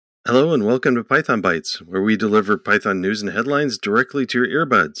Hello and welcome to Python Bytes, where we deliver Python news and headlines directly to your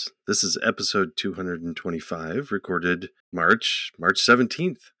earbuds. This is episode 225, recorded March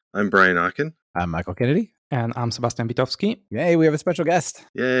 17th. I'm Brian Ocken. I'm Michael Kennedy. And I'm Sebastian Bitowski. Yay, we have a special guest.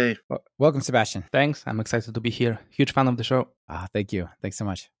 Yay. Welcome, Sebastian. Thanks. I'm excited to be here. Huge fan of the show. Thank you. Thanks so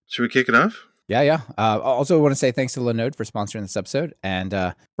much. Should we kick it off? Yeah. Also want to say thanks to Linode for sponsoring this episode.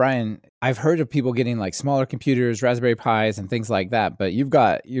 And Brian, I've heard of people getting like smaller computers, Raspberry Pis, and things like that. But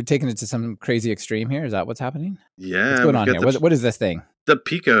you're taking it to some crazy extreme here. Is that what's happening? Yeah. What's going on here? What is this thing? The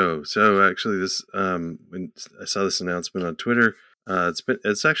Pico. So actually, this when I saw this announcement on Twitter,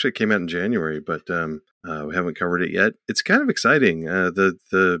 it's actually came out in January, but we haven't covered it yet. It's kind of exciting.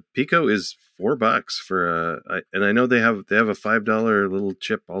 The Pico is $4 for and I know they have a $5 little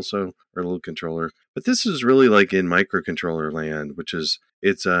chip also, or a little controller, but this is really like in microcontroller land, which is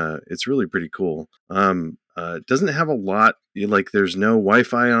it's really pretty cool. It doesn't have a lot, like there's no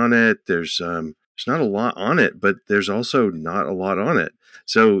Wi-Fi on it. There's not a lot on it, but there's also not a lot on it.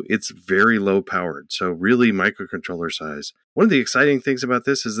 So it's very low powered. So really microcontroller size. One of the exciting things about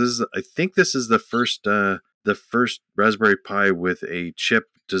this is I think this is the first Raspberry Pi with a chip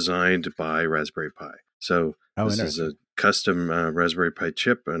designed by Raspberry Pi. So this is a custom Raspberry Pi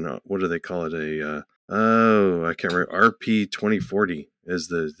chip, and what do they call it? I can't remember. RP2040 is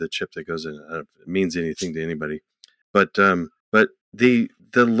the chip that goes in. I don't know if it means anything to anybody, but the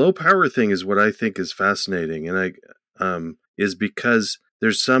low power thing is what I think is fascinating, and is because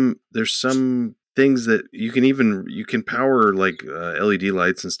there's some things that you can power like LED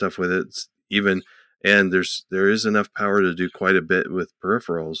lights and stuff with it even, and there is enough power to do quite a bit with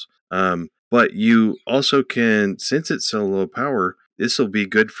peripherals. But you also can, since it's so low power, this will be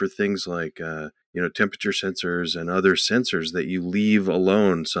good for things like temperature sensors and other sensors that you leave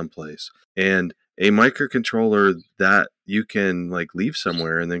alone someplace. And a microcontroller that you can like leave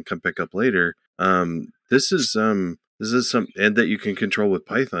somewhere and then come pick up later. This is some, and that you can control with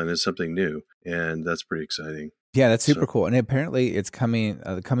Python is something new, and that's pretty exciting. Yeah, that's super cool. And apparently it's coming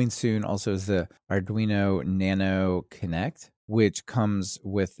soon. Also is the Arduino Nano Connect, which comes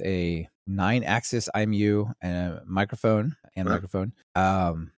with a 9-axis IMU and a microphone,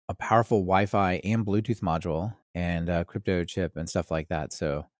 a powerful Wi-Fi and Bluetooth module, and a crypto chip and stuff like that.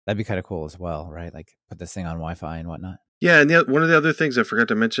 So that'd be kind of cool as well, right? Like put this thing on Wi-Fi and whatnot. Yeah, and one of the other things I forgot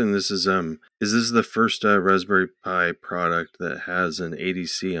to mention, this is the first Raspberry Pi product that has an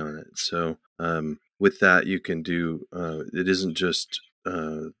ADC on it. So with that, you can do it isn't just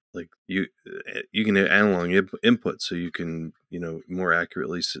like you can have analog input, so you can more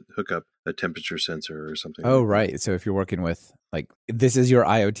accurately hook up a temperature sensor or something. Oh, right. So if you're working with like this is your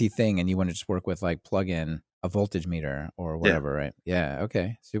IoT thing, and you want to just work with like plug in a voltage meter or whatever, right? Yeah.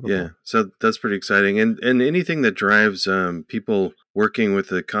 Okay. Super cool. So that's pretty exciting. And anything that drives people working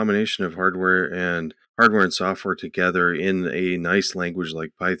with a combination of hardware and software together in a nice language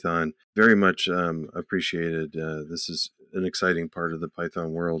like Python, very much appreciated. This is an exciting part of the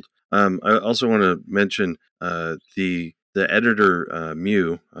Python world. I also want to mention the editor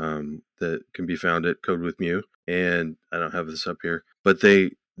Mu that can be found at Code with Mu, and I don't have this up here, but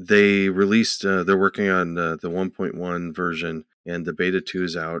they released, they're working on the 1.1 version, and the beta 2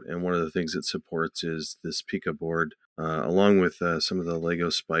 is out. And one of the things it supports is this Pico board, along with some of the Lego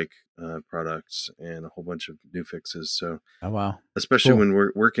Spike products and a whole bunch of new fixes. So, oh wow, especially when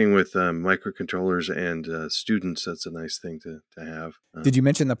we're working with microcontrollers and students, that's a nice thing to have. Did you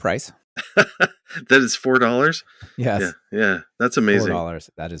mention the price? That is $4. Yes. Yeah, that's amazing. $4.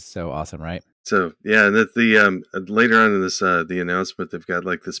 That is so awesome, right? So yeah, and that the later on in this the announcement, they've got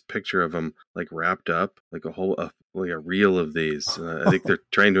like this picture of them like wrapped up, like a whole like a reel of these. I think they're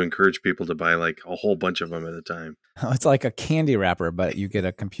trying to encourage people to buy like a whole bunch of them at a time. Oh, it's like a candy wrapper, but you get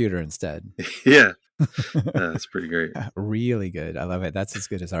a computer instead. Yeah, that's pretty great. Really good. I love it. That's as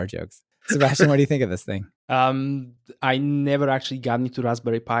good as our jokes. Sebastian, what do you think of this thing? I never actually got into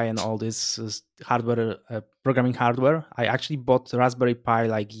Raspberry Pi and all this hardware, programming hardware. I actually bought Raspberry Pi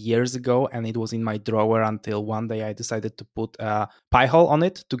like years ago, and it was in my drawer until one day I decided to put a Pi-hole on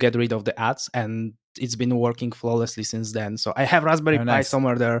it to get rid of the ads, and it's been working flawlessly since then. So I have Raspberry Pi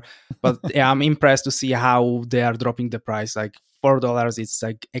somewhere there, but yeah, I'm impressed to see how they are dropping the price. Like $4, it's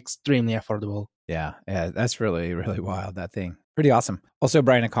like extremely affordable. Yeah, that's really, really wild, that thing. Pretty awesome. Also,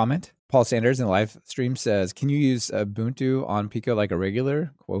 Brian, a comment. Paul Sanders in the live stream says, can you use Ubuntu on Pico like a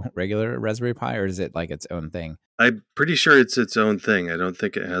regular Raspberry Pi, or is it like its own thing? I'm pretty sure it's its own thing. I don't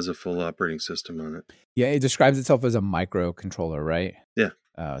think it has a full operating system on it. Yeah, it describes itself as a microcontroller, right? Yeah.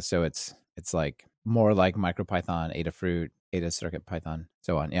 So it's like more like MicroPython, Adafruit, Ada Circuit Python,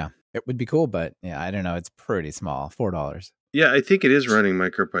 so on. Yeah, it would be cool, but yeah, I don't know. It's pretty small. $4. Yeah, I think it is running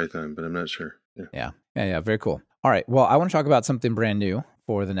MicroPython, but I'm not sure. Yeah. Very cool. All right. Well, I want to talk about something brand new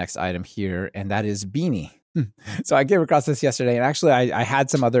for the next item here, and that is Beanie. So I came across this yesterday, and actually I had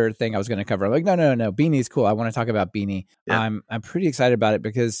some other thing I was going to cover. Like, no, Beanie's cool. I want to talk about Beanie. Yeah. I'm pretty excited about it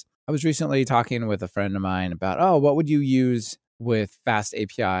because I was recently talking with a friend of mine about, what would you use with Fast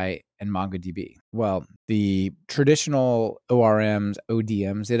API and MongoDB? Well, the traditional ORMs,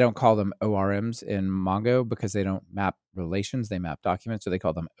 ODMs, they don't call them ORMs in Mongo because they don't map relations, they map documents. So they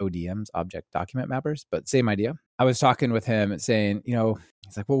call them ODMs, object document mappers, but same idea. I was talking with him and saying,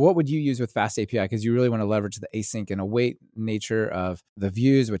 he's like, well, what would you use with Fast API? Because you really want to leverage the async and await nature of the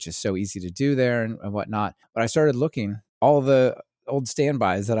views, which is so easy to do there and whatnot. But I started looking, all the old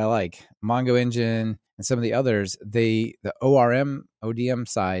standbys that I like, Mongo Engine and some of the others, the ORM, ODM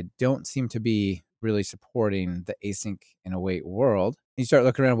side don't seem to be really supporting the async and await world. You start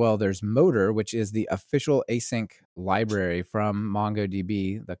looking around, well, there's Motor, which is the official async library from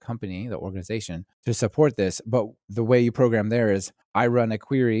MongoDB, the company, the organization, to support this. But the way you program there is I run a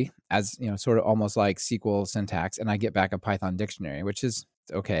query as, sort of almost like SQL syntax, and I get back a Python dictionary, which is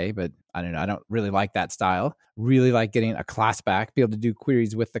okay, but I don't know. I don't really like that style. Really like getting a class back, be able to do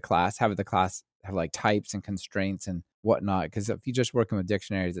queries with the class, have the class have like types and constraints and whatnot. Because if you're just working with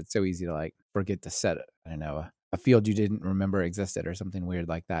dictionaries, it's so easy to like forget to set it. I don't know, a field you didn't remember existed or something weird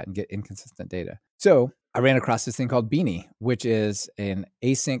like that and get inconsistent data. So I ran across this thing called Beanie, which is an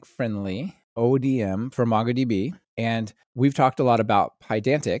async friendly ODM for MongoDB. And we've talked a lot about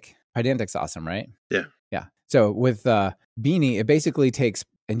Pydantic. Pydantic's awesome, right? Yeah. Yeah. So with Beanie, it basically takes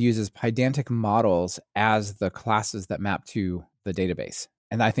and uses Pydantic models as the classes that map to the database.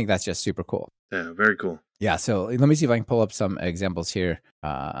 And I think that's just super cool. Yeah, very cool. Yeah. So let me see if I can pull up some examples here.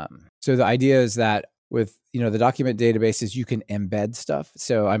 So the idea is that with, the document databases, you can embed stuff.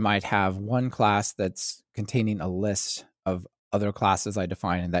 So I might have one class that's containing a list of other classes I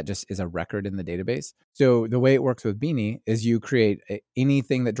define, and that just is a record in the database. So the way it works with Beanie is you create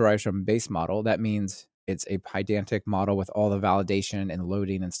anything that derives from base model. That means it's a Pydantic model with all the validation and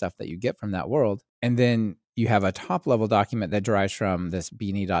loading and stuff that you get from that world. And then you have a top level document that derives from this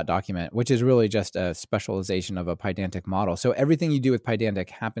Beanie.document, which is really just a specialization of a Pydantic model. So everything you do with Pydantic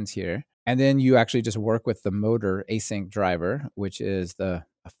happens here. And then you actually just work with the Motor async driver, which is the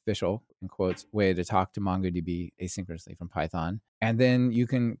official, in quotes, way to talk to MongoDB asynchronously from Python. And then you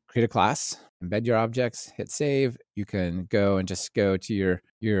can create a class, embed your objects, hit save. You can go to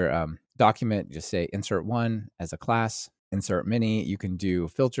your document, just say insert one as a class, insert many. You can do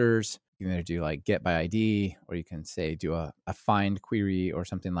filters. You can either do like get by ID, or you can say do a find query or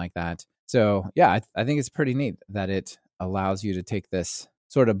something like that. So yeah, I think it's pretty neat that it allows you to take this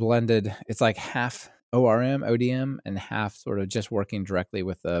sort of blended, it's like half ORM, ODM, and half sort of just working directly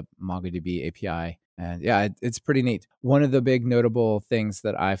with the MongoDB API. And yeah, it's pretty neat. One of the big notable things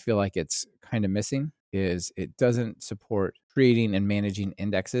that I feel like it's kind of missing is it doesn't support creating and managing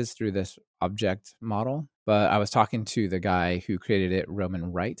indexes through this object model. But I was talking to the guy who created it,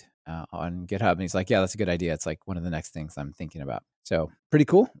 Roman Wright, on GitHub, and he's like, yeah, that's a good idea. It's like one of the next things I'm thinking about. So pretty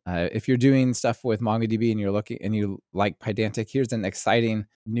cool. If you're doing stuff with MongoDB and you're looking and you like Pydantic, here's an exciting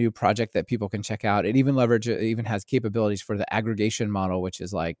new project that people can check out. It even has capabilities for the aggregation model, which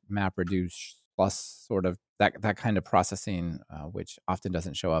is like MapReduce plus sort of that kind of processing, which often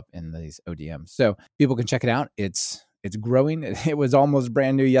doesn't show up in these ODMs. So people can check it out. It's growing. It was almost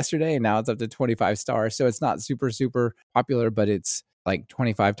brand new yesterday, and now it's up to 25 stars. So it's not super, super popular, but it's like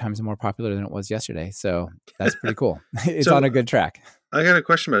 25 times more popular than it was yesterday. So that's pretty cool. It's on a good track. I got a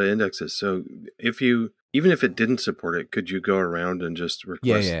question about indexes. So even if it didn't support it, could you go around and just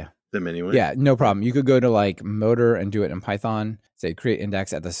request them anyway? Yeah, no problem. You could go to like Motor and do it in Python, say create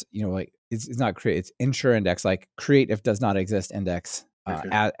index at this, like it's not create, it's ensure index, like create if does not exist index.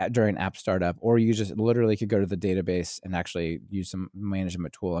 During app startup, or you just literally could go to the database and actually use some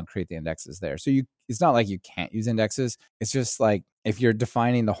management tool and create the indexes there. So it's not like you can't use indexes. It's just like if you're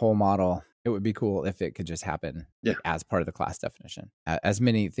defining the whole model, it would be cool if it could just happen as part of the class definition. As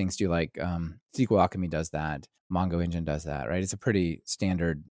many things do, like SQL Alchemy does that, Mongo Engine does that, right? It's a pretty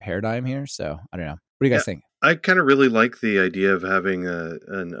standard paradigm here. So I don't know. What do you guys think? I kind of really like the idea of having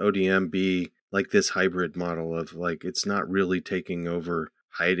an ODM be like this hybrid model of like, it's not really taking over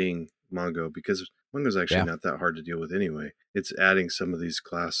hiding Mongo, because Mongo's actually not that hard to deal with anyway. It's adding some of these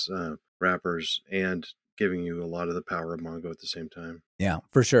class wrappers and giving you a lot of the power of Mongo at the same time. Yeah,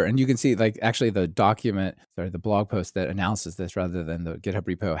 for sure. And you can see like actually the blog post that announces this rather than the GitHub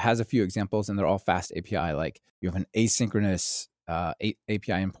repo has a few examples, and they're all fast API. Like you have an asynchronous API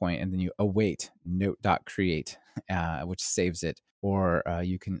endpoint, and then you await note.create, which saves it. Or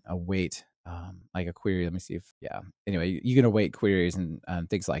you can await like a query. Let me see if, Anyway, you can await queries and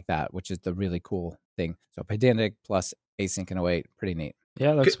things like that, which is the really cool thing. So Pydantic plus async and await, pretty neat.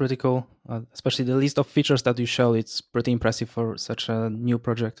 Yeah, that's pretty cool. Especially the list of features that you showed. It's pretty impressive for such a new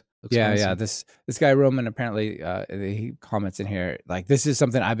project. Looks Yeah. amazing. This guy Roman, apparently, he comments in here like, this is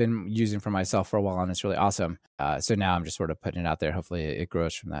something I've been using for myself for a while, and it's really awesome. So now I'm just sort of putting it out there. Hopefully it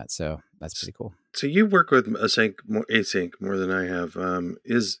grows from that. So that's pretty cool. So you work with async more than I have.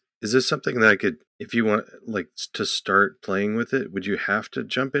 Is this something that I could, if you want, like, to start playing with it, would you have to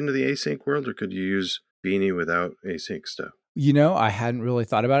jump into the async world, or could you use Beanie without async stuff? I hadn't really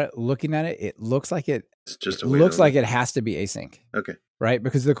thought about it. Looking at it, it looks like it has to be async. Okay. Right?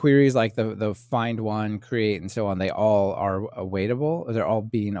 Because the queries like the find one, create, and so on, they all are awaitable. They're all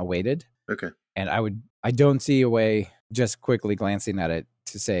being awaited. Okay. And I don't see a way, just quickly glancing at it,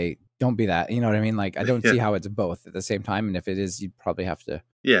 to say, don't be that. You know what I mean? Like, I don't see how it's both at the same time. And if it is, you'd probably have to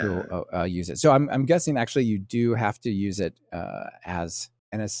use it. So I'm guessing actually you do have to use it as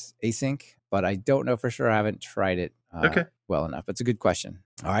async, but I don't know for sure. I haven't tried it well enough. It's a good question.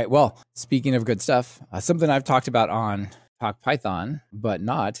 All right. Well, speaking of good stuff, something I've talked about on Talk Python, but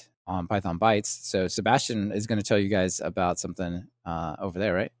not on Python Bytes. So Sebastian is going to tell you guys about something over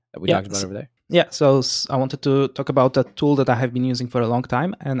there, right? That we talked about over there. Yeah, so I wanted to talk about a tool that I have been using for a long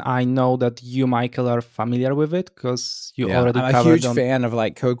time, and I know that you, Michael, are familiar with it because you already covered. I'm a huge fan of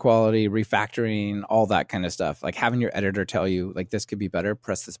like code quality, refactoring, all that kind of stuff. Like having your editor tell you like this could be better,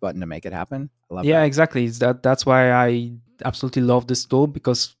 press this button to make it happen. I love that. Yeah, exactly. That's why I absolutely love this tool,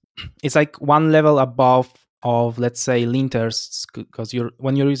 because it's like one level above of, let's say, linters, because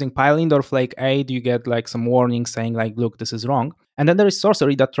when you're using Pylint or Flake 8, you get like some warnings saying like, look, this is wrong. And then there is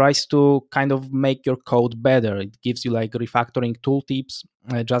Sorcery that tries to kind of make your code better. It gives you like refactoring tooltips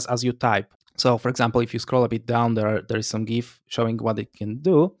just as you type. So for example, if you scroll a bit down, there is some GIF showing what it can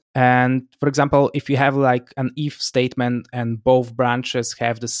do. And for example, if you have like an if statement and both branches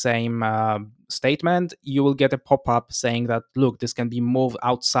have the same statement, you will get a pop-up saying that, look, this can be moved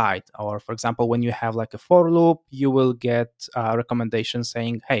outside. Or for example, when you have like a for loop, you will get a recommendation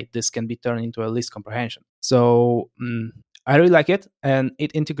saying, hey, this can be turned into a list comprehension. So I really like it, and it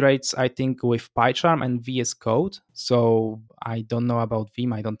integrates, I think, with PyCharm and VS Code. So I don't know about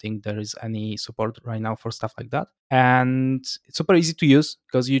Vim. I don't think there is any support right now for stuff like that. And it's super easy to use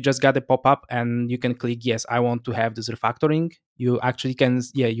because you just got a pop-up and you can click, yes, I want to have this refactoring. You actually can,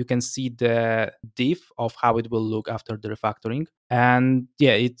 you can see the diff of how it will look after the refactoring. And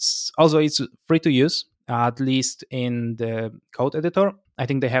it's free to use, at least in the code editor. I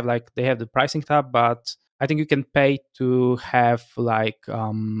think they have the pricing tab, but I think you can pay to have like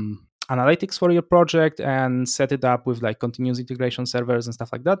analytics for your project and set it up with like continuous integration servers and stuff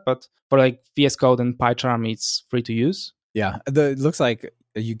like that. But for like VS Code and PyCharm, it's free to use. Yeah, it looks like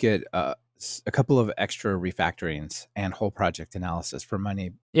you get a couple of extra refactorings and whole project analysis for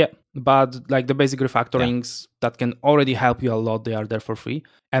money. Yeah, but like the basic refactorings that can already help you a lot, they are there for free.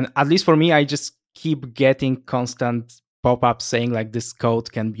 And at least for me, I just keep getting constant pop-up saying like this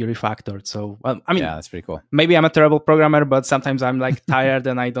code can be refactored. So I mean, that's pretty cool. Maybe I'm a terrible programmer, but sometimes I'm like tired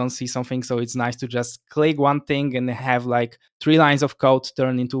and I don't see something. So it's nice to just click one thing and have like 3 lines of code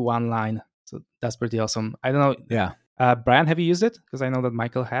turn into 1 line. So that's pretty awesome. I don't know. Yeah. Brian, have you used it? Because I know that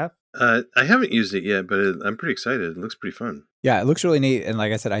Michael have. I haven't used it yet, but I'm pretty excited. It looks pretty fun. Yeah, it looks really neat. And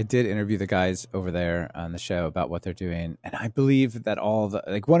like I said, I did interview the guys over there on the show about what they're doing. And I believe that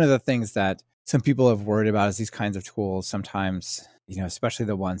one of the things that some people have worried about is these kinds of tools sometimes, especially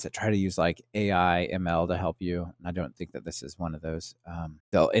the ones that try to use like AI, ML to help you. And I don't think that this is one of those.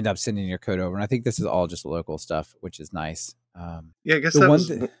 They'll end up sending your code over. And I think this is all just local stuff, which is nice. I guess that was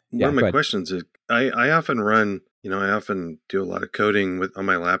one of my questions. Is I often run, I often do a lot of coding on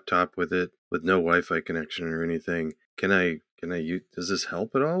my laptop with it, with no Wi-Fi connection or anything. Can I use, does this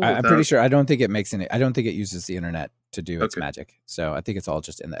help at all? I'm pretty sure. I don't think it uses the internet to do its magic. So I think it's all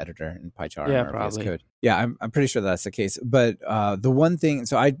just in the editor in PyCharm or VS Code. Yeah, I'm pretty sure that's the case. But the one thing,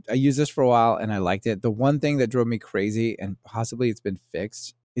 so I used this for a while and I liked it. The one thing that drove me crazy, and possibly it's been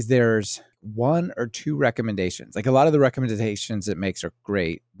fixed, is there's 1 or 2 recommendations. Like a lot of the recommendations it makes are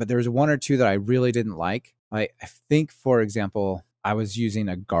great, but there's 1 or 2 that I really didn't like. I think, for example, I was using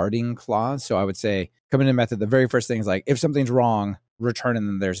a guarding clause. So I would say, come in a method, the very first thing is like, if something's wrong, return and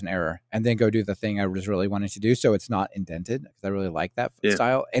then there's an error, and then go do the thing I was really wanting to do. So it's not indented, because I really like that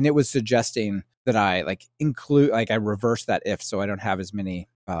style. And it was suggesting that I like include, like I reverse that if, so I don't have as many,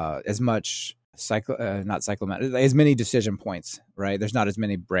 as much as many decision points, right? There's not as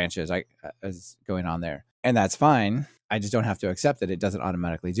many branches as going on there. And that's fine. I just don't have to accept it. It doesn't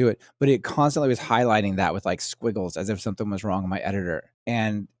automatically do it. But it constantly was highlighting that with like squiggles as if something was wrong in my editor.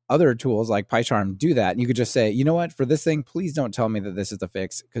 And other tools like PyCharm do that. And you could just say, you know what, for this thing, please don't tell me that this is the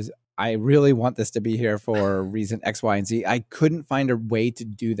fix because I really want this to be here for reason X, Y, and Z. I couldn't find a way to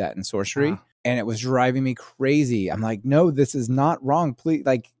do that in Sorcery. And it was driving me crazy. I'm like, no, this is not wrong. Please,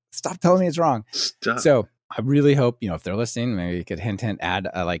 like, stop telling me it's wrong. Stop. So I really hope, if they're listening, maybe you could hint, add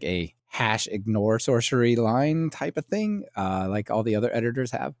like a hash ignore sorcery line type of thing, like all the other editors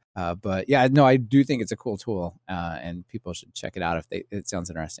have. But yeah, no, I do think it's a cool tool, and people should check it out if it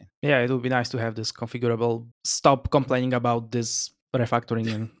sounds interesting. Yeah, it would be nice to have this configurable. Stop complaining about this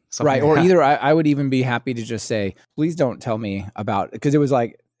refactoring and something. Right, or either I would even be happy to just say, please don't tell me about, because it was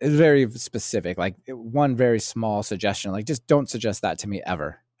very specific, like one very small suggestion, like just don't suggest that to me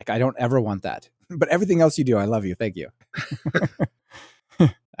ever. Like I don't ever want that. But everything else you do, I love you. Thank you.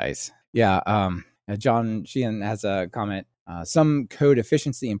 Nice. Yeah. John Sheehan has a comment. Some code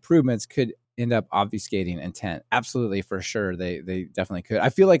efficiency improvements could end up obfuscating intent. Absolutely, for sure. They definitely could. I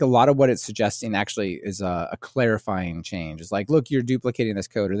feel like a lot of what it's suggesting actually is a clarifying change. It's like, look, you're duplicating this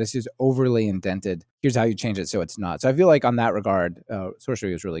code, or this is overly indented. Here's how you change it so it's not. So I feel like on that regard,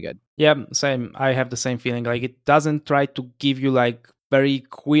 Sorcery is really good. Yeah, same. I have the same feeling. Like it doesn't try to give you like very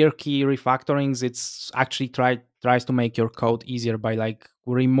quirky refactorings. It's actually tries to make your code easier by like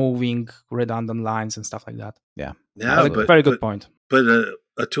removing redundant lines and stuff like that. Yeah, but very good point. But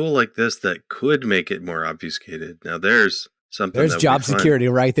a tool like this that could make it more obfuscated. Now there's something. There's job security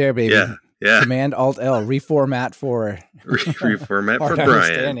right there, baby. Yeah. Command Alt L, reformat for reformat for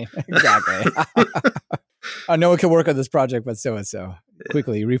Brian. Exactly. No one can work on this project, but so and so.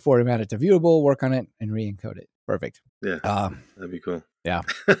 Quickly reformat it to viewable, work on it, and re-encode it. Perfect. Yeah, that'd be cool. Yeah.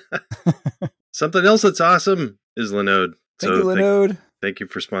 Something else that's awesome is Linode. Thank you, Linode. Thank you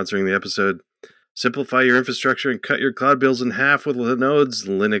for sponsoring the episode. Simplify your infrastructure and cut your cloud bills in half with Linode's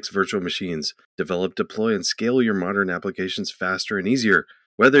Linux virtual machines. Develop, deploy, and scale your modern applications faster and easier.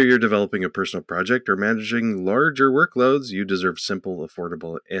 Whether you're developing a personal project or managing larger workloads, you deserve simple,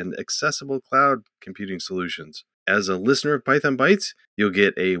 affordable, and accessible cloud computing solutions. As a listener of Python Bytes, you'll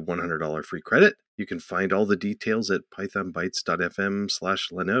get a $100 free credit. You can find all the details at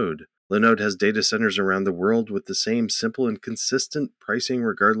pythonbytes.fm/Linode. Linode has data centers around the world with the same simple and consistent pricing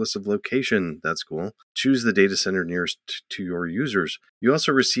regardless of location. That's cool. Choose the data center nearest to your users. You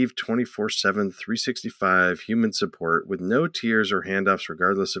also receive 24/7, 365 human support with no tiers or handoffs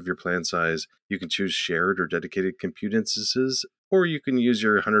regardless of your plan size. You can choose shared or dedicated compute instances, or you can use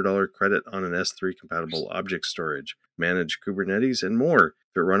your $100 credit on an S3 compatible object storage, manage Kubernetes, and more.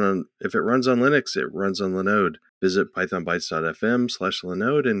 If it runs on Linux, it runs on Linode. Visit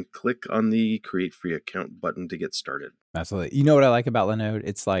pythonbytes.fm/Linode and click on the Create Free Account button to get started. Absolutely. You know what I like about Linode?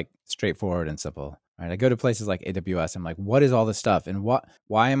 It's like straightforward and simple. Right? I go to places like AWS. I'm like, what is all this stuff? And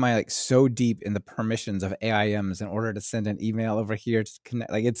why am I like so deep in the permissions of AIMs in order to send an email over here to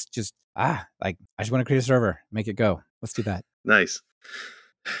connect? Like, it's just, like I just want to create a server, make it go. Let's do that. Nice.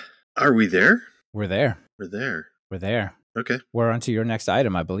 Are we there? We're there. We're there. We're there. Okay. We're on to your next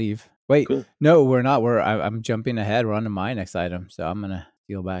item, I believe. Wait, cool. No, we're not. I'm jumping ahead. We're on to my next item. So I'm going to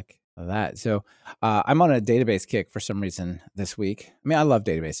steal back that. So I'm on a database kick for some reason this week. I mean, I love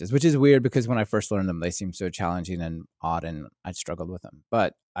databases, which is weird because when I first learned them, they seemed so challenging and odd and I struggled with them.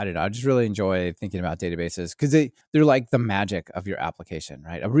 But I don't know. I just really enjoy thinking about databases because they're like the magic of your application,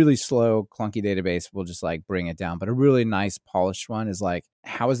 right? A really slow, clunky database will just like bring it down. But a really nice, polished one is like,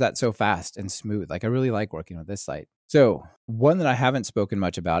 how is that so fast and smooth? Like I really like working with this site. So one that I haven't spoken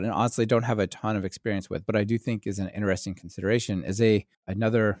much about and honestly don't have a ton of experience with, but I do think is an interesting consideration is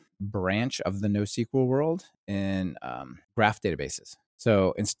another branch of the NoSQL world in graph databases.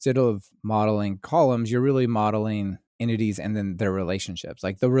 So instead of modeling columns, you're really modeling entities and then their relationships.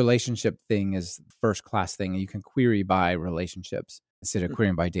 Like the relationship thing is the first class thing and you can query by relationships instead of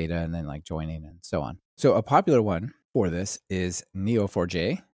querying by data and then like joining and so on. So a popular one for this is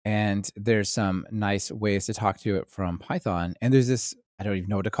Neo4j. And there's some nice ways to talk to it from Python. And there's this, I don't even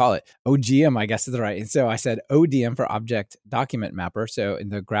know what to call it. OGM, I guess is right. And so I said ODM for Object Document Mapper. So in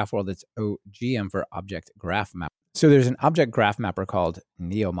the graph world, it's OGM for Object Graph Mapper. So there's an object graph mapper called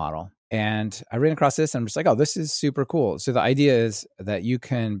Neo Model. And I ran across this and I'm just like, oh, this is super cool. So the idea is that you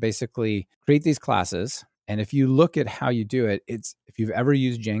can basically create these classes. And if you look at how you do it, if you've ever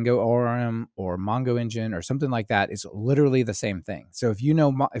used Django ORM or Mongo Engine or something like that, it's literally the same thing. So if you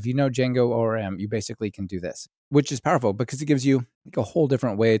know Django ORM, you basically can do this, which is powerful because it gives you like a whole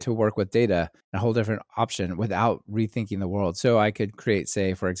different way to work with data, a whole different option without rethinking the world. So I could create,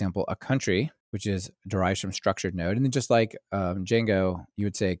 say, for example, a country, which is derives from structured node. And then just like Django, you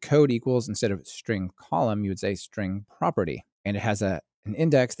would say code equals, instead of string column, you would say string property. And it has a an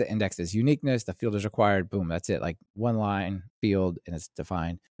index. The index is uniqueness. The field is required. Boom, that's it. Like one line field and it's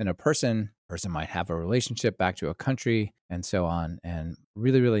defined. Then a person might have a relationship back to a country and so on. And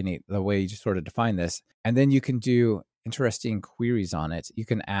really, really neat the way you just sort of define this. And then you can do interesting queries on it. You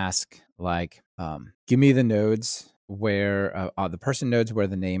can ask like, give me the nodes where the person nodes where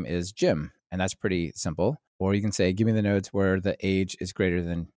the name is Jim. And that's pretty simple. Or you can say, give me the nodes where the age is greater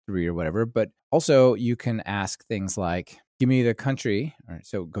than 3 or whatever. But also you can ask things like, give me the country. All right,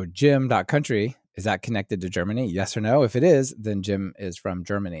 so go Jim.country. Is that connected to Germany? Yes or no? If it is, then Jim is from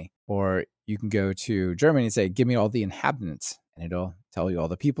Germany. Or you can go to Germany and say, give me all the inhabitants. And it'll tell you all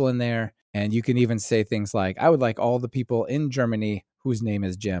the people in there. And you can even say things like, I would like all the people in Germany whose name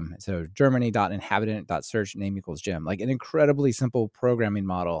is Jim. So Germany.inhabitant.search name equals Jim. Like an incredibly simple programming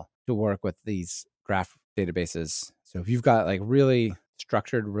model to work with these graph databases. So if you've got like really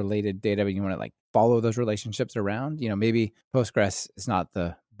structured related data, but you want to like follow those relationships around, maybe Postgres is not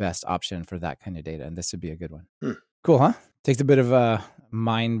the best option for that kind of data. And this would be a good one. Cool, huh? Takes a bit of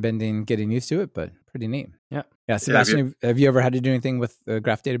mind bending getting used to it, but pretty neat. Yeah. Yeah. Sebastian, have you ever had to do anything with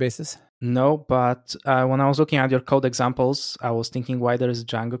graph databases? No, but when I was looking at your code examples, I was thinking why there is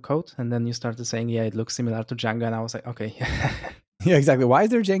Django code. And then you started saying, yeah, it looks similar to Django. And I was like, okay. Yeah, exactly. Why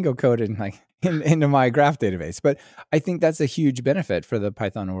is there Django code into my graph database? But I think that's a huge benefit for the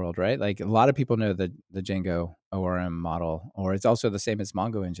Python world, right? Like a lot of people know the Django ORM model, or it's also the same as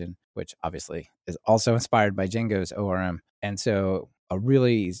Mongo engine, which obviously is also inspired by Django's ORM. And so a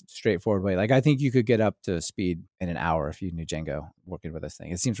really straightforward way. Like I think you could get up to speed in an hour if you knew Django working with this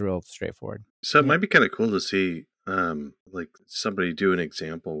thing. It seems real straightforward. So it might be kind of cool to see like somebody do an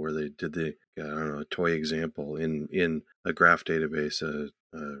example where they did the a toy example in a graph database, a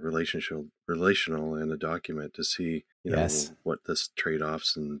relational and a document to see Yes. what the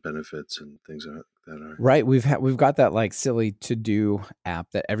trade-offs and benefits and things like that are. Right. We've got that like silly to-do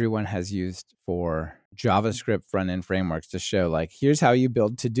app that everyone has used for JavaScript front-end frameworks to show like, here's how you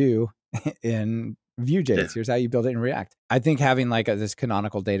build to-do in Vue.js. Yeah. Here's how you build it in React. I think having like this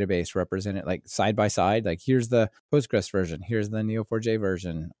canonical database represented like side by side, like here's the Postgres version, here's the Neo4j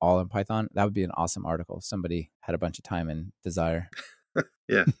version, all in Python. That would be an awesome article. Somebody had a bunch of time and desire.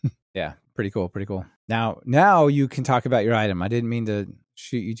 Yeah. Yeah. Pretty cool. Pretty cool. Now you can talk about your item. I didn't mean to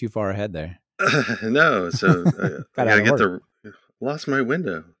shoot you too far ahead there. No. So I gotta get lost my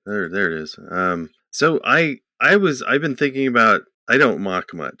window. There it is. So I've been thinking about, I don't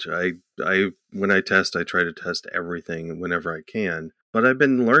mock much. When I test, I try to test everything whenever I can. But I've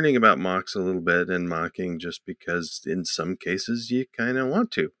been learning about mocks a little bit and mocking just because in some cases you kind of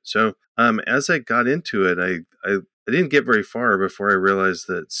want to. So as I got into it, I didn't get very far before I realized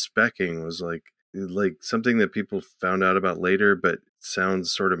that specking was like something that people found out about later, but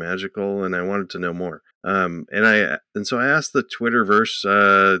sounds sort of magical, and I wanted to know more. And so I asked the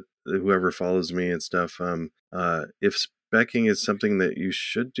Twitterverse, whoever follows me and stuff, if specking is something that you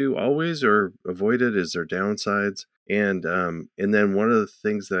should do always or avoid it. Is there downsides? And then one of the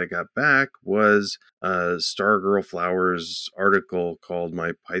things that I got back was Stargirl Flowers' article called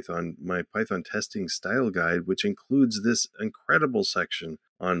my Python testing style guide, which includes this incredible section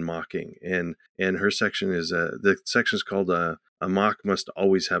on mocking. And her section is the section is called a mock must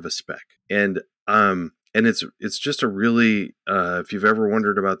always have a spec. And it's just a really if you've ever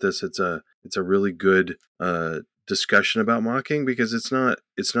wondered about this, it's a really good discussion about mocking, because it's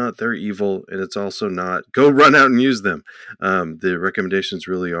not their evil, and it's also not go run out and use them. The recommendations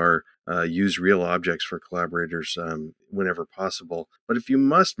really are use real objects for collaborators whenever possible. But if you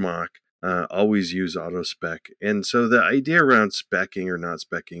must mock, always use autospec. And so the idea around specking or not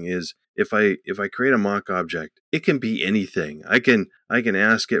specking is if I create a mock object, it can be anything. I can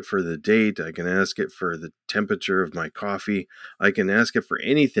ask it for the date, I can ask it for the temperature of my coffee, I can ask it for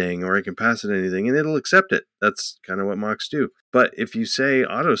anything, or I can pass it anything, and it'll accept it. That's kind of what mocks do. But if you say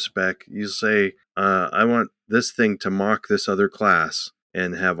autospec, you say, I want this thing to mock this other class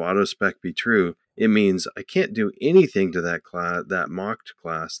and have autospec be true. It means I can't do anything to that class, that mocked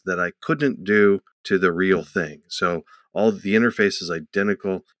class, that I couldn't do to the real thing. So all the interface is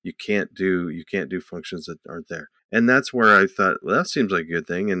identical. You can't do functions that aren't there. And that's where I thought, well, that seems like a good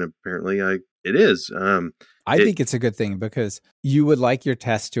thing. And apparently it is. I think it's a good thing, because you would like your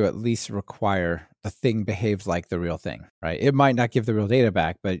test to at least require the thing behaves like the real thing, right? It might not give the real data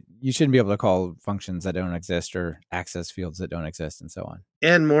back, but you shouldn't be able to call functions that don't exist or access fields that don't exist and so on.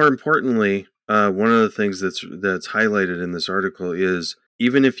 And more importantly, one of the things that's highlighted in this article is,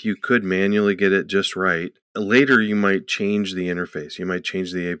 even if you could manually get it just right, later you might change the interface. You might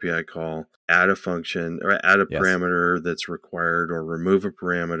change the API call, add a function, or add a parameter that's required, or remove a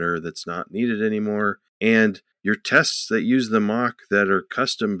parameter that's not needed anymore. and your tests that use the mock that are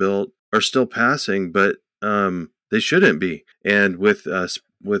custom built are still passing, but they shouldn't be. And with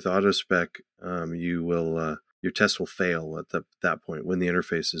AutoSpec, you will your test will fail at that point when the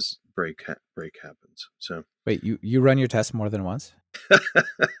interfaces break happens. So wait, you run your tests more than once?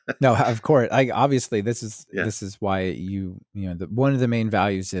 No, of course. Obviously this is why one of the main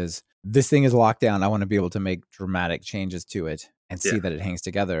values is this thing is locked down. I want to be able to make dramatic changes to it and see that it hangs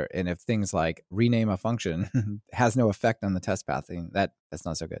together. And if things like rename a function has no effect on the test pathing, that's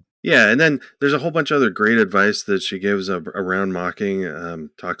not so good. Yeah, and then there's a whole bunch of other great advice that she gives around mocking.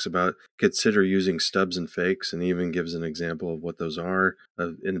 Talks about consider using stubs and fakes, and even gives an example of what those are.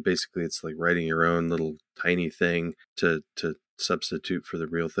 And basically, it's like writing your own little tiny thing to substitute for the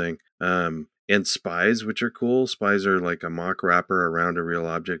real thing. And spies, which are cool. Spies are like a mock wrapper around a real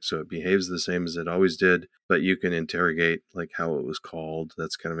object, so it behaves the same as it always did, but you can interrogate like how it was called.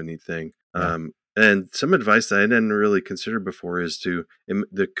 That's kind of a neat thing. Yeah. And some advice that I didn't really consider before is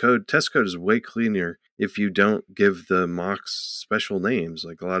test code is way cleaner if you don't give the mocks special names.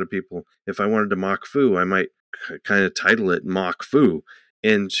 Like a lot of people, if I wanted to mock foo, I might kind of title it mock foo.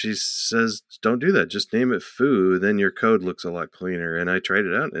 And she says, don't do that. Just name it foo. Then your code looks a lot cleaner. And I tried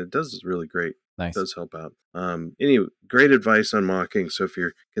it out and it does really great. Nice. It does help out. Anyway, great advice on mocking. So if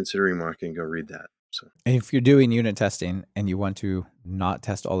you're considering mocking, go read that. So. And if you're doing unit testing and you want to not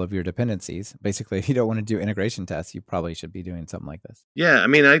test all of your dependencies, basically, if you don't want to do integration tests, you probably should be doing something like this. Yeah, I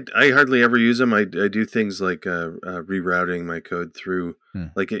mean, I hardly ever use them. I do things like rerouting my code through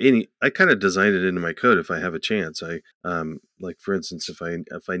I kind of designed it into my code if I have a chance. I like, for instance, if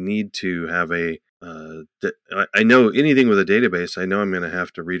I need to have I know anything with a database, I know I'm going to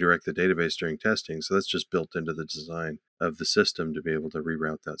have to redirect the database during testing. So that's just built into the design of the system to be able to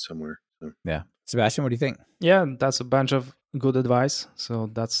reroute that somewhere. So. Yeah. Sebastian, what do you think? Yeah, that's a bunch of good advice. So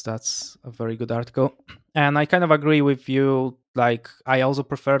that's a very good article. And I kind of agree with you. Like, I also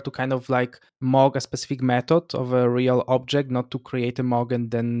prefer to kind of like mock a specific method of a real object, not to create a mock and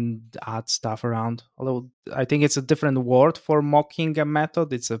then add stuff around. Although I think it's a different word for mocking a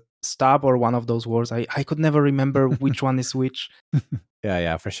method. It's a stub or one of those words. I could never remember which one is which.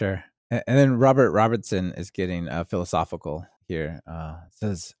 Yeah, for sure. And then Robert Robertson is getting philosophical here. It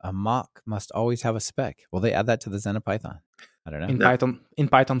says a mock must always have a spec. Will they add that to the Zen of Python? I don't know. In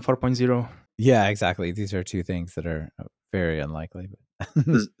Python 4.0. Yeah, exactly. These are two things that are very unlikely.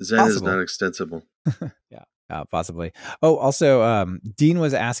 But Zen is not extensible. Yeah, possibly. Oh, also, Dean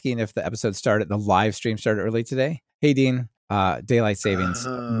was asking if the live stream started early today. Hey, Dean. Daylight savings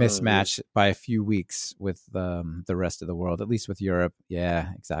mismatched by a few weeks with the rest of the world, at least with Europe. Yeah,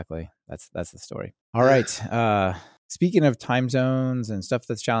 exactly. That's the story. All right. Speaking of time zones and stuff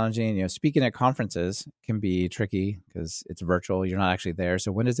that's challenging, speaking at conferences can be tricky because it's virtual. You're not actually there.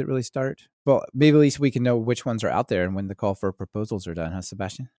 So when does it really start? Well, maybe at least we can know which ones are out there and when the call for proposals are done, huh,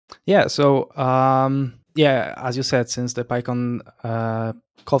 Sebastian? Yeah. So, as you said, since the PyCon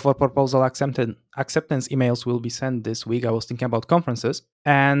call for proposal acceptance emails will be sent this week, I was thinking about conferences.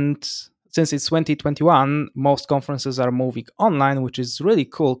 And since it's 2021, most conferences are moving online, which is really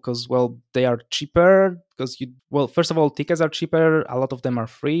cool because, they are cheaper. First of all, tickets are cheaper. A lot of them are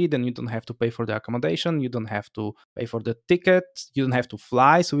free. Then you don't have to pay for the accommodation. You don't have to pay for the ticket. You don't have to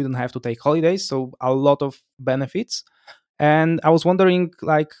fly. So you don't have to take holidays. So a lot of benefits. And I was wondering,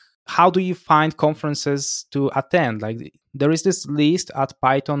 how do you find conferences to attend? Like, there is this list at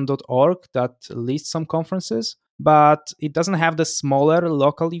python.org that lists some conferences, but it doesn't have the smaller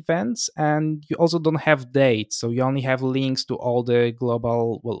local events, and you also don't have dates. So you only have links to all the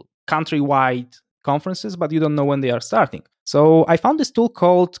global, countrywide conferences, but you don't know when they are starting. So I found this tool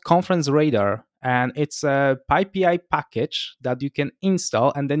called Conference Radar, and it's a PyPI package that you can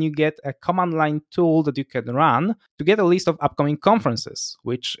install, and then you get a command line tool that you can run to get a list of upcoming conferences,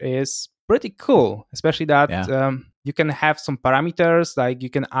 which is pretty cool, especially that you can have some parameters, like you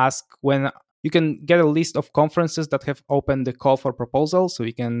can ask when you can get a list of conferences that have opened the call for proposal. So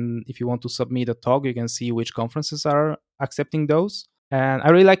you can, if you want to submit a talk, you can see which conferences are accepting those. And I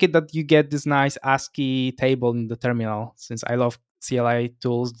really like it that you get this nice ASCII table in the terminal. Since I love CLI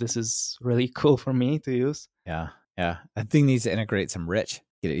tools, this is really cool for me to use. Yeah. I think needs to integrate some rich,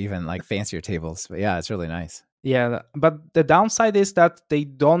 get even like fancier tables. But yeah, it's really nice. Yeah, but the downside is that they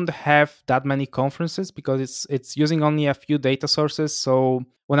don't have that many conferences because it's using only a few data sources. So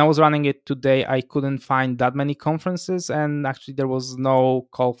when I was running it today, I couldn't find that many conferences, and actually there was no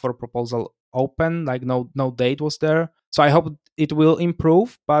call for proposal open, like no date was there. So I hope it will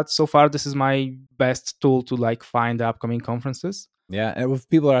improve, but so far this is my best tool to find the upcoming conferences. Yeah, and if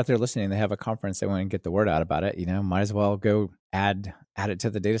people are out there listening, they have a conference, they want to get the word out about it, might as well go add it to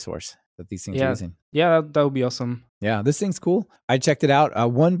the data source. that these things are using. Yeah, that would be awesome. Yeah, this thing's cool. I checked it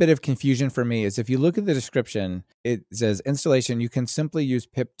out. One bit of confusion for me is if you look at the description, it says installation, you can simply use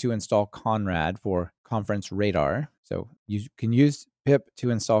pip to install Conrad for Conference Radar. So you can use pip to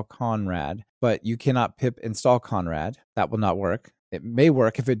install Conrad, but you cannot pip install Conrad. That will not work. It may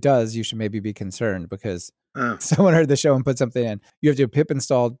work. If it does, you should maybe be concerned because someone heard the show and put something in. You have to pip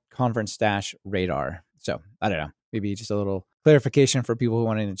install conference-radar. So I don't know. Maybe just a little clarification for people who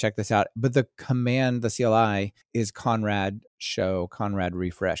wanted to check this out. But the command, the CLI, is Conrad show, Conrad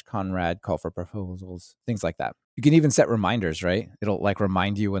refresh, Conrad call for proposals, things like that. You can even set reminders, right? It'll like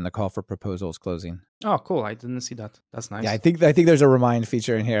remind you when the call for proposal is closing. Oh, cool. I didn't see that. That's nice. Yeah, I think there's a remind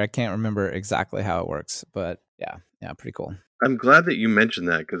feature in here. I can't remember exactly how it works, but yeah, pretty cool. I'm glad that you mentioned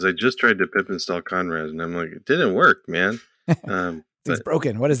that because I just tried to pip install Conrad and I'm like, it didn't work, man. It's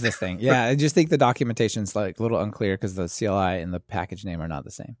broken. What is this thing? Yeah, I just think the documentation's like a little unclear because the CLI and the package name are not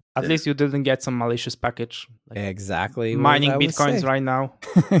the same. At least you didn't get some malicious package. Like exactly. Mining Bitcoins right now.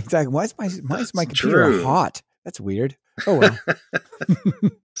 Exactly. Why is my computer hot? That's weird. Oh, well.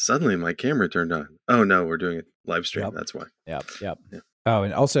 Suddenly my camera turned on. Oh, no, we're doing a live stream. Yep. That's why. Yep. Oh,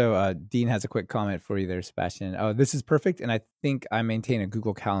 and also Dean has a quick comment for you there, Sebastian. Oh, this is perfect. And I think I maintain a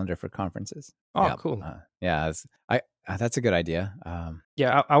Google Calendar for conferences. Oh, cool. That's a good idea.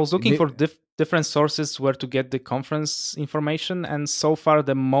 I was looking for different sources where to get the conference information. And so far,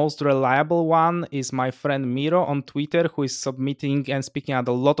 the most reliable one is my friend Miro on Twitter, who is submitting and speaking at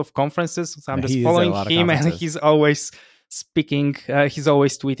a lot of conferences. So I'm just following him and he's always speaking. He's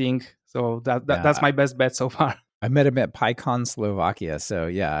always tweeting. So that's my best bet so far. I met him at PyCon Slovakia. So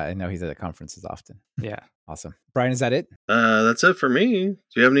yeah, I know he's at conferences often. Yeah. Awesome. Brian, is that it? That's it for me. Do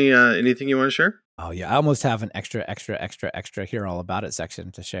you have any anything you want to share? Oh, yeah. I almost have an extra hear all about it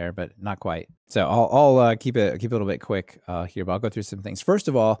section to share, but not quite. So I'll keep it a little bit quick here, but I'll go through some things. First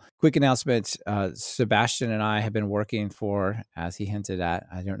of all, quick announcement. Sebastian and I have been working for, as he hinted at,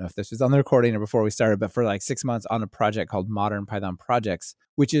 I don't know if this was on the recording or before we started, but for like 6 months on a project called Modern Python Projects,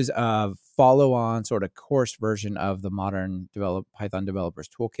 which is a follow-on sort of course version of the Modern Python Developers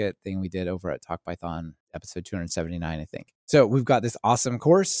Toolkit thing we did over at Talk Python episode 279, I think. So we've got this awesome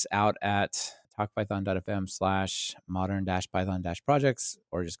course out at talkpython.fm/modern-python-projects,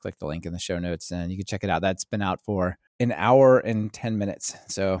 or just click the link in the show notes and you can check it out. That's been out for an hour and 10 minutes.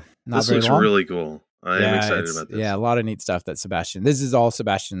 So not very long. This looks really cool. I am excited about this. Yeah, a lot of neat stuff that Sebastian, this is all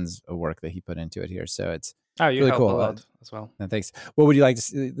Sebastian's work that he put into it here. So it's you really cool. A lot as well. Thanks. What would you like to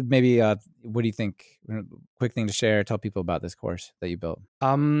see? Maybe, what do you think? Quick thing to share, tell people about this course that you built.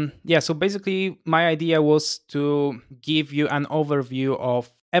 So basically my idea was to give you an overview of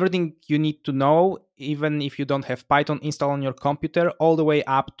everything you need to know, even if you don't have Python installed on your computer, all the way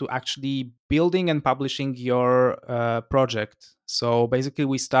up to actually building and publishing your project. So basically,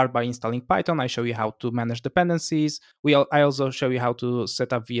 we start by installing Python. I show you how to manage dependencies. I also show you how to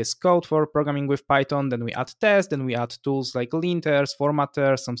set up VS Code for programming with Python. Then we add tests. Then we add tools like linters,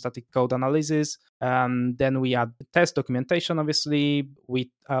 formatters, some static code analysis. Then we add test documentation, obviously. We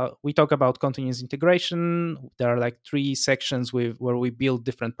talk about continuous integration. There are like 3 sections where we build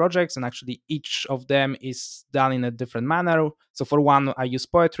different projects, and actually each of them is done in a different manner. So for one, I use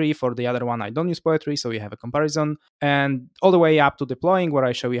Poetry. For the other one, I don't use Poetry. So we have a comparison. And all the way up to deploying, where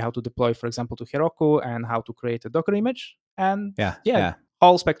I show you how to deploy, for example, to Heroku and how to create a Docker image. And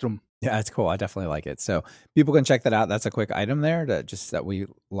whole spectrum. Yeah, it's cool. I definitely like it. So people can check that out. That's a quick item there that we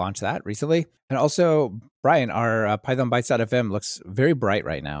launched that recently. And also, Brian, our pythonbytes.fm looks very bright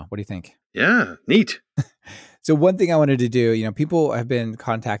right now. What do you think? Yeah, neat. So one thing I wanted to do, people have been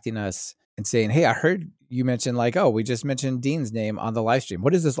contacting us and saying, hey, I heard you mentioned we just mentioned Dean's name on the live stream.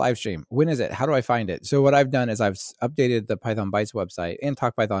 What is this live stream? When is it? How do I find it? So what I've done is I've updated the Python Bytes website and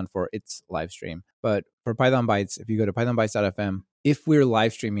Talk Python for its live stream. But for Python Bytes, if you go to pythonbytes.fm, if we're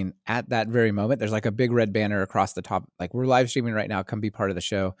live streaming at that very moment, there's like a big red banner across the top. Like we're live streaming right now, come be part of the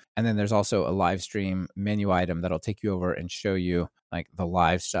show. And then there's also a live stream menu item that'll take you over and show you like the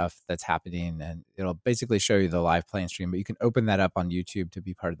live stuff that's happening. And it'll basically show you the live playing stream, but you can open that up on YouTube to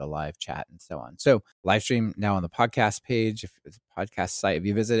be part of the live chat and so on. So live stream now on the podcast page, if it's a podcast site, if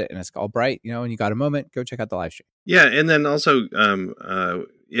you visit it and it's all bright, and you got a moment, go check out the live stream. Yeah. And then also,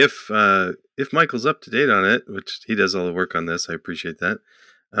 if Michael's up to date on it, which he does all the work on this, I appreciate that.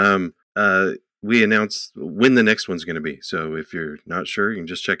 We announce when the next one's going to be. So if you're not sure, you can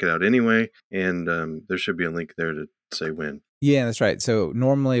just check it out anyway. And there should be a link there to say when. Yeah, that's right. So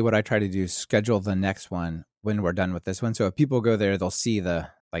normally what I try to do is schedule the next one when we're done with this one. So if people go there, they'll see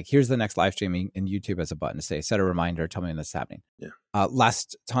here's the next live streaming, and YouTube has a button to say, set a reminder, tell me when that's happening. Yeah.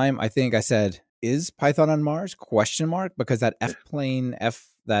 Last time, I think I said, is Python on Mars? ? Because that F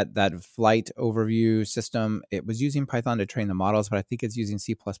that flight overview system, it was using Python to train the models, but I think it's using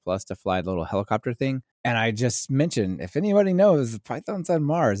C++ to fly the little helicopter thing. And I just mentioned, if anybody knows Python's on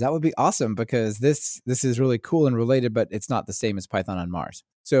Mars, that would be awesome, because this is really cool and related, but it's not the same as Python on Mars.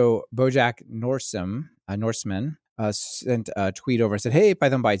 So Bojack Norseman sent a tweet over and said, "Hey,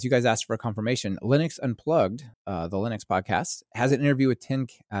 Python Bytes, you guys asked for a confirmation. Linux Unplugged, the Linux podcast, has an interview with Tim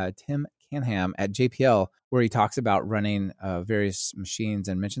Canham at JPL where he talks about running various machines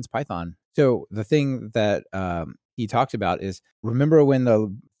and mentions Python." So the thing that he talked about is, remember when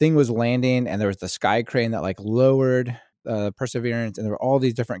the thing was landing and there was the sky crane that like lowered Perseverance, and there were all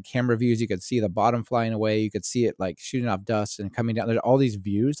these different camera views. You could see the bottom flying away. You could see it like shooting off dust and coming down. There's all these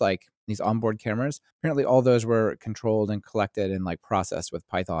views, like these onboard cameras. Apparently all those were controlled and collected and like processed with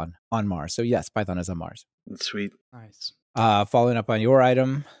Python on Mars. So yes, Python is on Mars. Sweet. Nice. Following up on your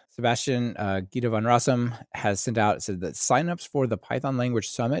item, Sebastian Guido van Rossum has said that signups for the Python Language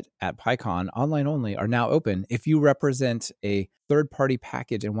Summit at PyCon, online only, are now open. If you represent a third-party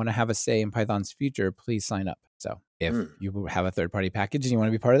package and want to have a say in Python's future, please sign up. So if you have a third-party package and you want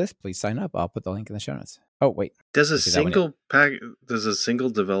to be part of this, please sign up. I'll put the link in the show notes. Oh, wait. Does a single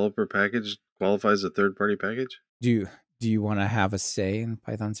developer package qualify as a third-party package? Do you want to have a say in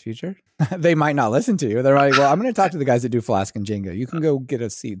Python's future? They might not listen to you. They're like, well, I'm going to talk to the guys that do Flask and Django. You can go get a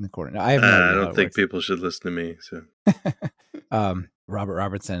seat in the corner. No, I have no idea. I don't think people should listen to me. So, Robert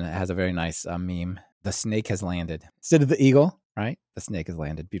Robertson has a very nice meme. The snake has landed instead of the eagle, right? The snake has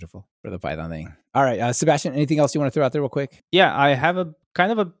landed. Beautiful for the Python thing. All right, Sebastian, anything else you want to throw out there real quick? Yeah, I have a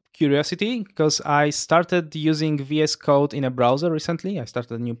kind of a curiosity because I started using VS Code in a browser recently. I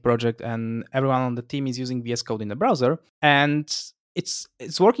started a new project and everyone on the team is using VS Code in the browser, and it's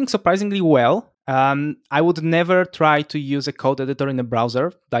working surprisingly well. I would never try to use a code editor in a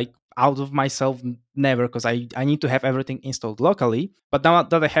browser, like out of myself, never, because I need to have everything installed locally. But now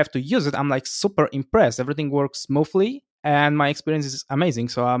that I have to use it, I'm like super impressed. Everything works smoothly and my experience is amazing.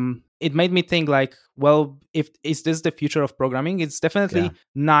 So it made me think like, well, is this the future of programming? It's definitely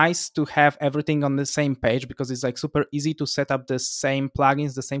nice to have everything on the same page, because it's like super easy to set up the same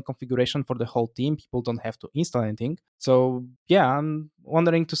plugins, the same configuration for the whole team. People don't have to install anything. So yeah, I'm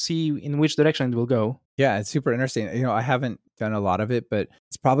wondering to see in which direction it will go. Yeah, it's super interesting. I haven't done a lot of it, but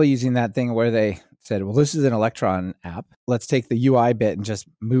it's probably using that thing where they said, well, this is an Electron app. Let's take the UI bit and just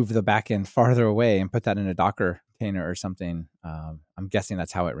move the backend farther away and put that in a Docker container or something. I'm guessing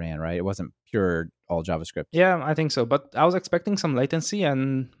that's how it ran, right? It wasn't pure all JavaScript. Yeah, I think so. But I was expecting some latency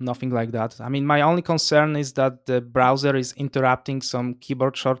and nothing like that. I mean, my only concern is that the browser is interrupting some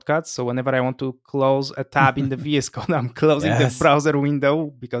keyboard shortcuts. So whenever I want to close a tab in the VS Code, I'm closing the browser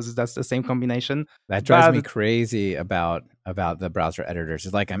window because that's the same combination. That drives me crazy about the browser editors.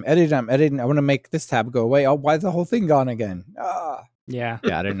 It's like, I'm editing. I want to make this tab go away. Oh, why is the whole thing gone again? Yeah,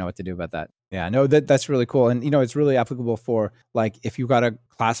 I didn't know what to do about that. Yeah, no, that's really cool. And, it's really applicable for, like, if you've got a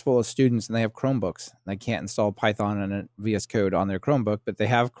class full of students and they have Chromebooks, they can't install Python and VS Code on their Chromebook, but they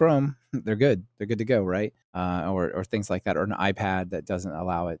have Chrome, they're good. They're good to go, right? Or things like that, or an iPad that doesn't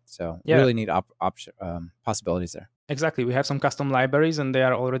allow it. So really neat possibilities there. Exactly. We have some custom libraries and they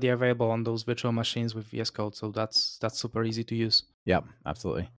are already available on those virtual machines with VS Code. So that's super easy to use. Yep,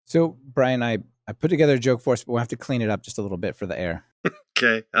 absolutely. So, Brian, I put together a joke for us, but we'll have to clean it up just a little bit for the air.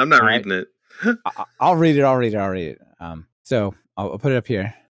 Okay. I'm not reading it. I'll read it. So I'll put it up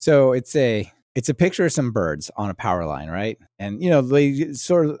here. So it's a picture of some birds on a power line, right? And, they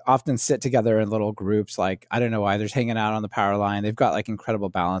sort of often sit together in little groups, like, I don't know why, they're just hanging out on the power line. They've got like incredible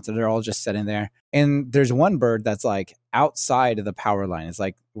balance and they're all just sitting there. And there's one bird that's like outside of the power line. It's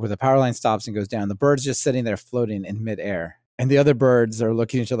like where the power line stops and goes down. The bird's just sitting there floating in midair. And the other birds are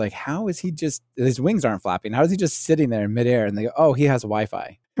looking at each other like, how is he just, his wings aren't flapping. How is he just sitting there in midair? And they go, oh, he has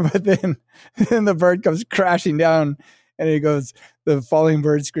Wi-Fi. But then the bird comes crashing down and he goes, the falling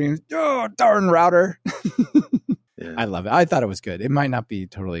bird screams, oh, darn router. Yeah. I love it. I thought it was good. It might not be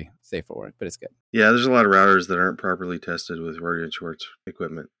totally safe for work, but it's good. Yeah, there's a lot of routers that aren't properly tested with Rohde & Schwarz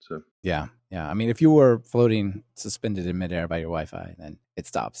equipment. So Yeah. I mean, if you were floating suspended in midair by your Wi-Fi, then it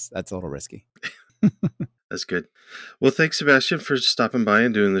stops. That's a little risky. That's good. Well, thanks, Sebastian, for stopping by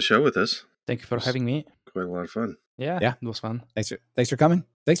and doing the show with us. Thank you for having me. Quite a lot of fun. Yeah, it was fun. Thanks for coming.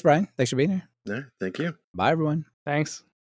 Thanks, Brian. Thanks for being here. Yeah, thank you. Bye, everyone. Thanks.